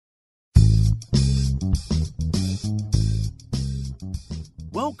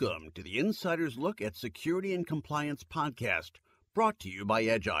Welcome to the Insider's Look at Security and Compliance podcast, brought to you by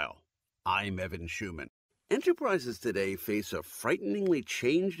Edgile. I'm Evan Schuman. Enterprises today face a frighteningly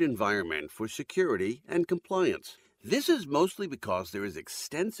changed environment for security and compliance. This is mostly because there is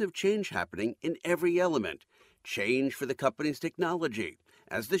extensive change happening in every element. Change for the company's technology,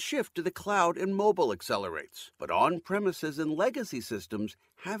 as the shift to the cloud and mobile accelerates. But on-premises and legacy systems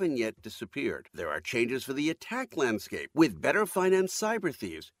haven't yet disappeared. There are changes for the attack landscape, with better financed cyber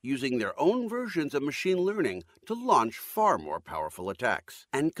thieves using their own versions of machine learning to launch far more powerful attacks.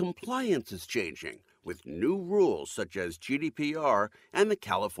 And compliance is changing, with new rules such as GDPR and the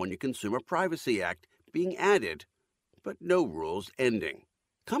California Consumer Privacy Act being added, but no rules ending.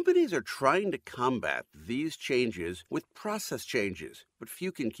 Companies are trying to combat these changes with process changes, but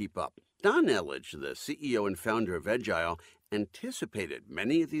few can keep up. Don Elledge, the CEO and founder of Edgile, anticipated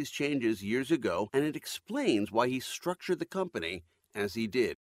many of these changes years ago, and it explains why he structured the company as he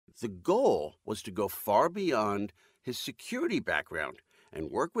did. The goal was to go far beyond his security background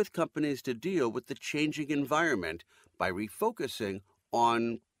and work with companies to deal with the changing environment by refocusing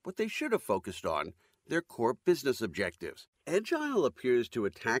on what they should have focused on, their core business objectives. Edgile appears to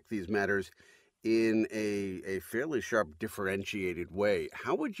attack these matters in a fairly sharp, differentiated way.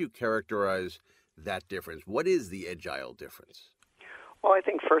 How would you characterize that difference? What is the Edgile difference? Well, I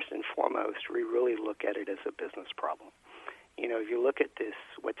think first and foremost, we really look at it as a business problem. You know, if you look at this,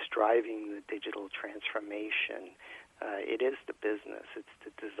 what's driving the digital transformation, it is the business. It's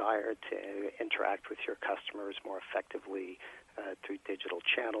the desire to interact with your customers more effectively through digital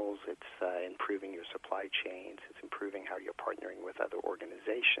channels. It's improving your supply chains. It's improving how you're partnering with other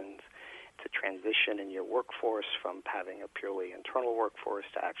organizations. It's a transition in your workforce from having a purely internal workforce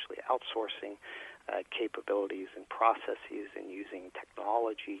to actually outsourcing capabilities and processes and using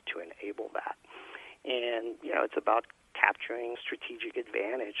technology to enable that. And, you know, it's about capturing strategic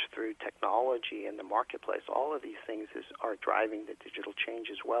advantage through technology in the marketplace. All of these things are driving the digital change,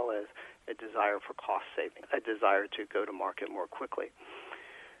 as well as a desire for cost saving, a desire to go to market more quickly.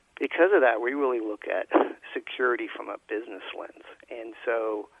 Because of that, we really look at security from a business lens. And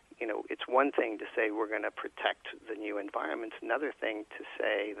so, you know, it's one thing to say we're going to protect the new environment. It's another thing to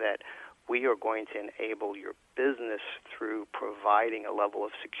say that we are going to enable your business through providing a level of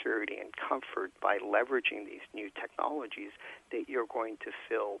security and comfort by leveraging these new technologies that you're going to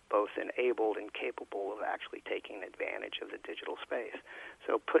feel both enabled and capable of actually taking advantage of the digital space.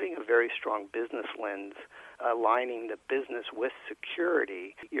 So putting a very strong business lens, aligning the business with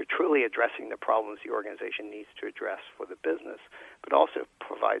security, you're truly addressing the problems the organization needs to address for the business, but also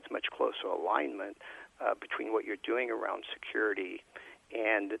provides much closer alignment between what you're doing around security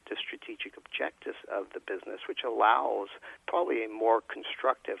and the strategic objectives of the business, which allows probably a more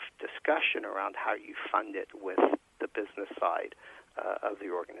constructive discussion around how you fund it with the business side of the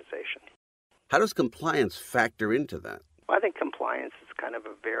organization. How does compliance factor into that? Well, I think compliance is kind of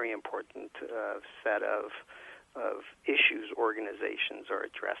a very important set of issues organizations are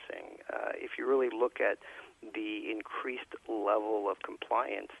addressing. If you really look at the increased level of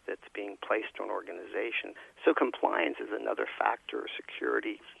compliance that's being placed on organizations. So compliance is another factor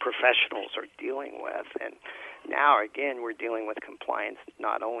security professionals are dealing with. And now, again, we're dealing with compliance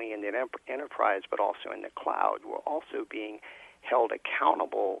not only in the enterprise but also in the cloud. We're also being held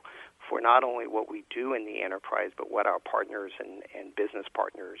accountable for not only what we do in the enterprise, but what our partners and business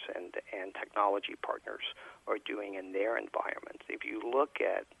partners and technology partners are doing in their environments. If you look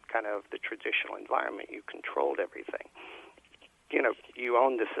at kind of the traditional environment, you controlled everything. You know, you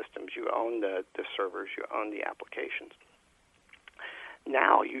own the systems, you own the servers, you own the applications.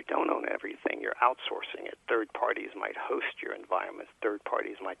 Now you don't own everything. You're outsourcing it. Third parties might host your environments. Third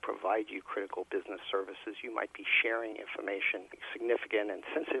parties might provide you critical business services. You might be sharing information, significant and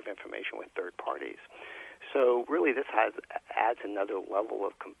sensitive information with third parties. So really this adds another level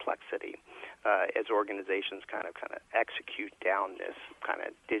of complexity as organizations kind of execute down this kind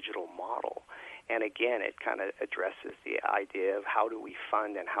of digital model. And again, it kind of addresses the idea of how do we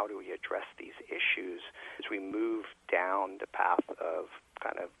fund and how do we address these issues as we move down the path of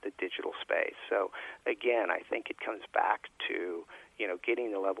kind of the digital space. So again, I think it comes back to, you know,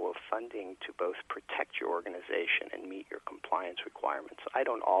 getting the level of funding to both protect your organization and meet your compliance requirements. I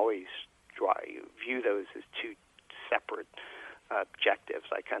don't always view those as two separate objectives.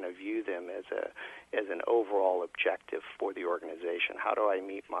 I kind of view them as an overall objective for the organization. How do I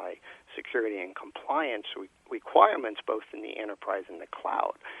meet my security and compliance requirements both in the enterprise and the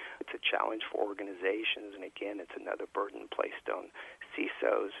cloud? It's a challenge for organizations, and again, it's another burden placed on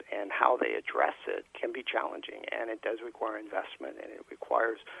CISOs, and how they address it can be challenging, and it does require investment, and it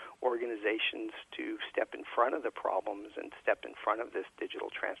requires organizations to step in front of the problems and step in front of this digital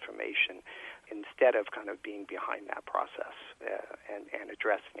transformation instead of kind of being behind that process and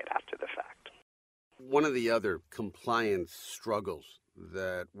addressing it after the fact. One of the other compliance struggles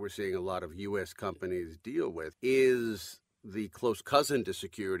that we're seeing a lot of U.S. companies deal with is the close cousin to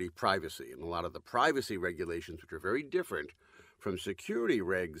security, privacy, and a lot of the privacy regulations, which are very different from security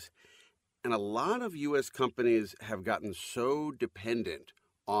regs. And a lot of U.S. companies have gotten so dependent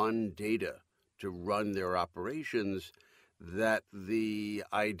on data to run their operations that the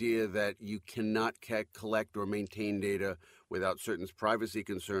idea that you cannot collect or maintain data without certain privacy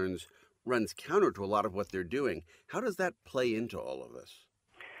concerns runs counter to a lot of what they're doing. How does that play into all of this?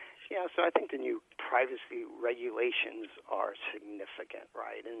 Yeah, so I think the new privacy regulations are significant,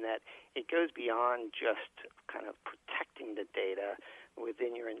 right, in that it goes beyond just kind of protecting the data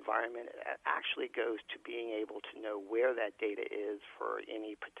within your environment. It actually goes to being able to know where that data is for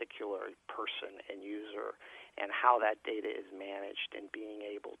any particular person and user and how that data is managed and being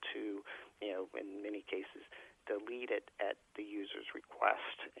able to, in many cases, delete it at the user's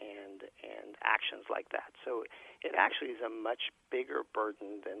request and actions like that. So it actually is a much bigger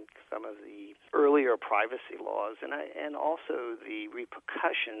burden than some of the earlier privacy laws, and also the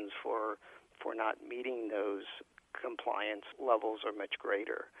repercussions for not meeting those compliance levels are much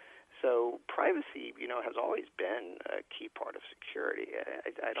greater. So privacy, has always been a key part of security.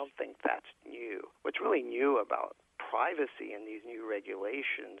 I don't think that's new. What's really new about privacy in these new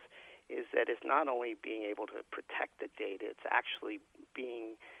regulations is that it's not only being able to protect the data, it's actually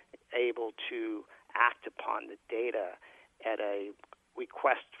being able to act upon the data at a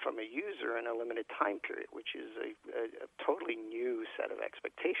request from a user in a limited time period, which is a totally new set of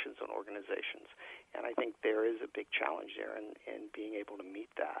expectations on organizations. And I think there is a big challenge there in being able to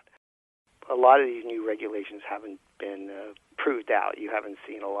meet that. A lot of these new regulations haven't been proved out. You haven't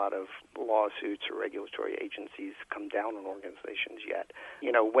seen a lot of lawsuits or regulatory agencies come down on organizations yet.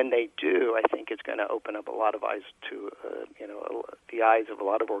 When they do, I think it's going to open up a lot of eyes to, the eyes of a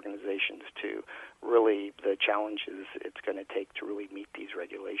lot of organizations to really the challenges it's going to take to really meet these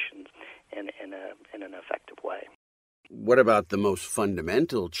regulations in an effective way. What about the most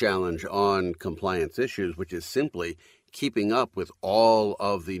fundamental challenge on compliance issues, which is simply keeping up with all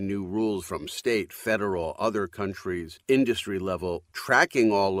of the new rules from state, federal, other countries, industry level,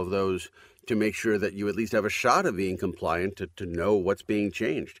 tracking all of those to make sure that you at least have a shot of being compliant to know what's being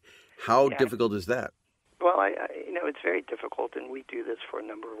changed? How difficult is that? Well, it's very difficult, and we do this for a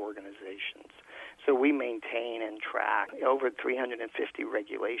number of organizations. So we maintain and track over 350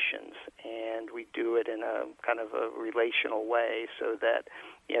 regulations, and we do it in a kind of a relational way so that,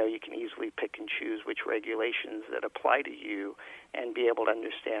 you can easily pick and choose which regulations that apply to you and be able to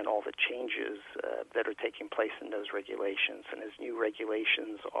understand all the changes that are taking place in those regulations. And as new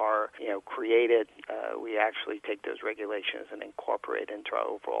regulations are, created, we actually take those regulations and incorporate into our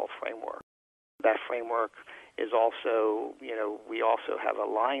overall framework. That framework is also, we also have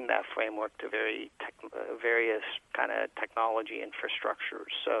aligned that framework to various kind of technology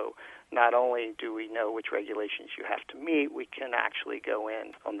infrastructures. So not only do we know which regulations you have to meet, we can actually go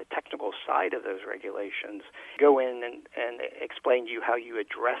in on the technical side of those regulations, go in and explain to you how you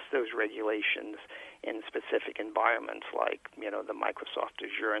address those regulations in specific environments like, the Microsoft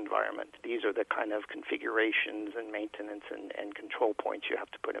Azure environment. These are the kind of configurations and maintenance and control points you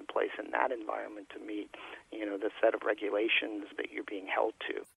have to put in place in that environment to meet, the set of regulations that you're being held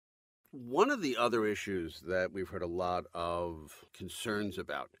to. One of the other issues that we've heard a lot of concerns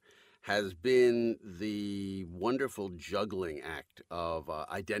about has been the wonderful juggling act of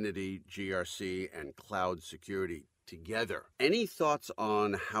identity, GRC, and cloud security together. Any thoughts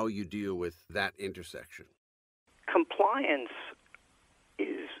on how you deal with that intersection? Compliance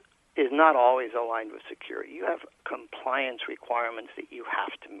is not always aligned with security. You have compliance requirements that you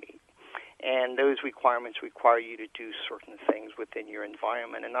have to meet. And those requirements require you to do certain things within your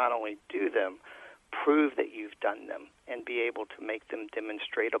environment, and not only do them, prove that you've done them and be able to make them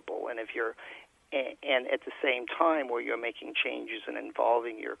demonstratable. And at the same time, where you're making changes and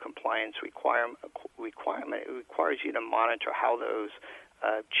involving your compliance requirement, it requires you to monitor how those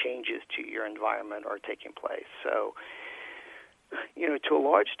changes to your environment are taking place. So, to a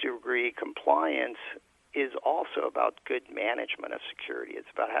large degree, compliance is also about good management of security.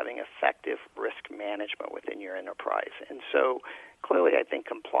 It's about having effective risk management within your enterprise. And so clearly I think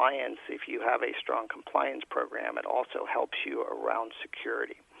compliance, if you have a strong compliance program, it also helps you around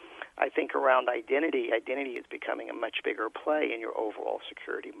security. I think around identity is becoming a much bigger play in your overall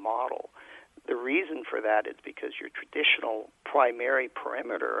security model. The reason for that is because your traditional primary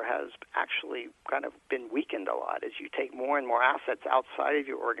perimeter has actually kind of been weakened a lot as you take more and more assets outside of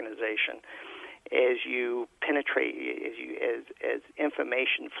your organization. As you penetrate, as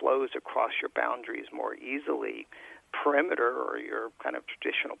information flows across your boundaries more easily, perimeter, or your kind of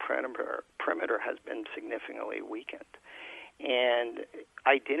traditional perimeter has been significantly weakened. And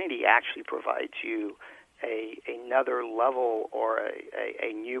identity actually provides you another level or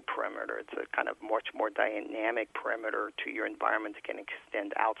a new perimeter. It's a kind of much more dynamic perimeter to your environment that can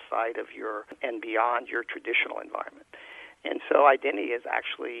extend outside of your and beyond your traditional environment. And so identity is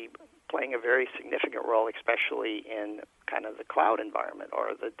actually playing a very significant role, especially in kind of the cloud environment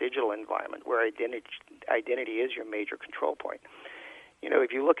or the digital environment, where identity is your major control point. You know,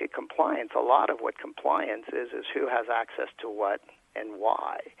 if you look at compliance, a lot of what compliance is who has access to what and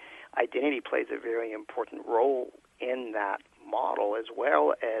why. Identity plays a very important role in that model, as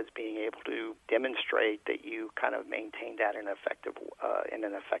well as being able to demonstrate that you kind of maintain that in an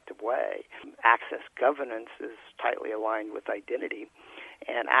effective way. Access governance is tightly aligned with identity,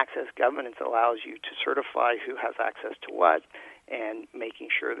 and access governance allows you to certify who has access to what, and making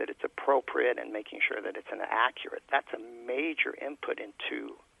sure that it's appropriate and making sure that it's accurate. That's a major input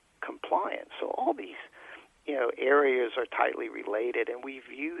into compliance. So all these areas are tightly related, and we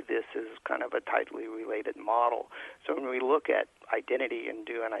view this as kind of a tightly related model. So when we look at identity and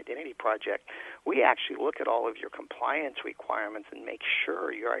do an identity project, we actually look at all of your compliance requirements and make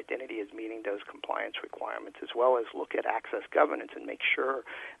sure your identity is meeting those compliance requirements, as well as look at access governance and make sure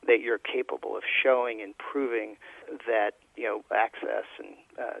that you're capable of showing and proving that access and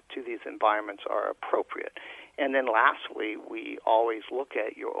to these environments are appropriate. And then lastly, we always look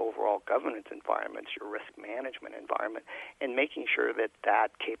at your overall governance environments, your risk management environment, and making sure that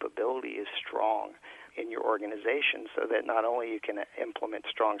that capability is strong in your organization, so that not only you can implement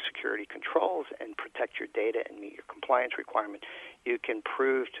strong security controls and protect your data and meet your compliance requirement, you can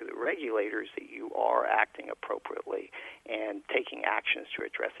prove to the regulators that you are acting appropriately and taking actions to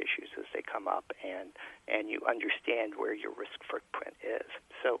address issues as they come up, and you understand where your risk footprint is.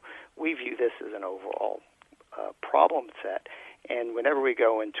 So we view this as an overall problem set, and whenever we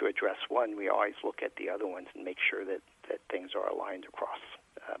go in to address one, we always look at the other ones and make sure that things are aligned across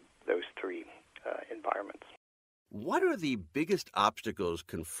those three environments. What are the biggest obstacles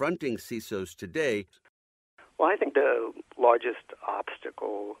confronting CISOs today? Well, I think the largest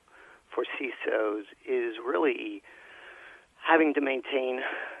obstacle for CISOs is really having to maintain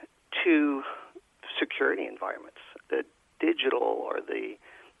two security environments. The digital or the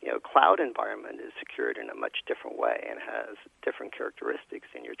cloud environment is secured in a much different way and has different characteristics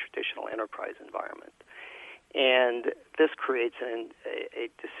in your traditional enterprise environment. And this creates a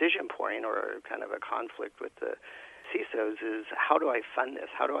decision point or kind of a conflict with the CISOs is, how do I fund this?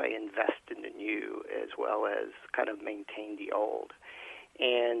 How do I invest in the new as well as kind of maintain the old?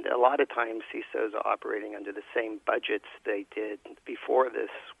 And a lot of times CISOs are operating under the same budgets they did before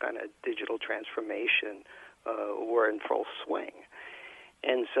this kind of digital transformation were in full swing.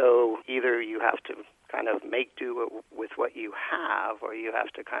 And so either you have to kind of make do with what you have, or you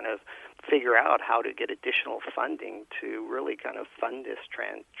have to kind of figure out how to get additional funding to really kind of fund this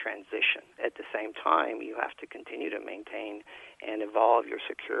transition. At the same time, you have to continue to maintain and evolve your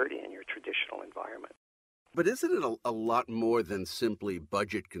security in your traditional environment. But isn't it a lot more than simply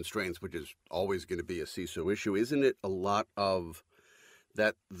budget constraints, which is always going to be a CISO issue? Isn't it a lot of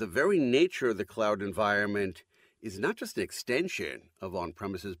that the very nature of the cloud environment is not just an extension of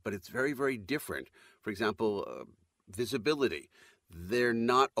on-premises, but it's very, very different. For example, visibility. They're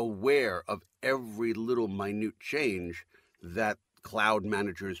not aware of every little minute change that cloud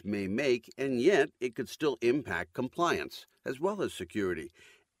managers may make, and yet it could still impact compliance as well as security.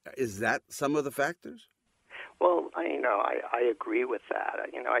 Is that some of the factors? Well, I agree with that.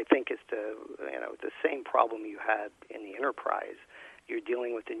 I think it's the same problem you had in the enterprise. You're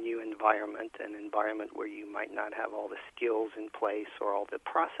dealing with a new environment, an environment where you might not have all the skills in place or all the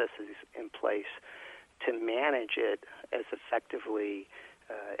processes in place to manage it as effectively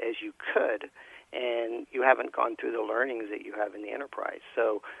as you could, and you haven't gone through the learnings that you have in the enterprise.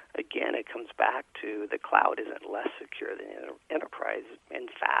 So again, it comes back to the cloud isn't less secure than the enterprise.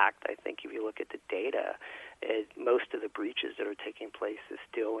 In fact, I think if you look at the data, most of the breaches that are taking place is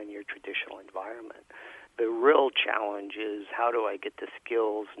still in your traditional environment. The real challenge is, how do I get the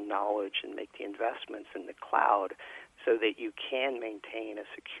skills, knowledge, and make the investments in the cloud so that you can maintain a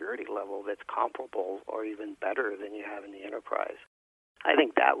security level that's comparable or even better than you have in the enterprise? I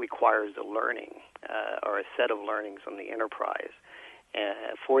think that requires a learning or a set of learnings on the enterprise.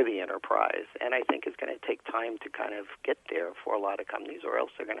 for the enterprise, and I think it's going to take time to kind of get there for a lot of companies, or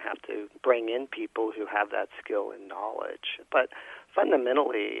else they're going to have to bring in people who have that skill and knowledge. But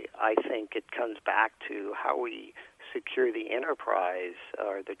fundamentally, I think it comes back to how we secure the enterprise,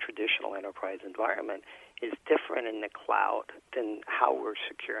 or the traditional enterprise environment, is different in the cloud than how we're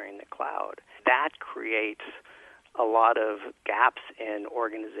securing the cloud. That creates a lot of gaps in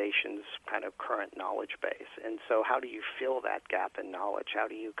organizations' kind of current knowledge base. And so how do you fill that gap in knowledge? How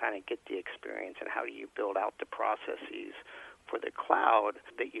do you kind of get the experience, and how do you build out the processes for the cloud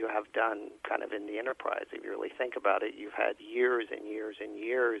that you have done kind of in the enterprise? If you really think about it, you've had years and years and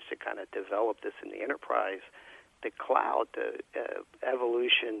years to kind of develop this in the enterprise. The cloud, the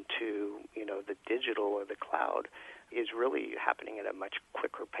evolution to, the digital or the cloud is really happening at a much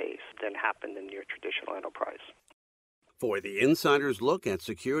quicker pace than happened in your traditional enterprise. For the Insider's Look at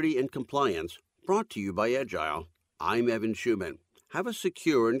Security and Compliance, brought to you by Edgile, I'm Evan Schuman. Have a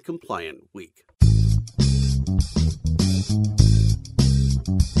secure and compliant week.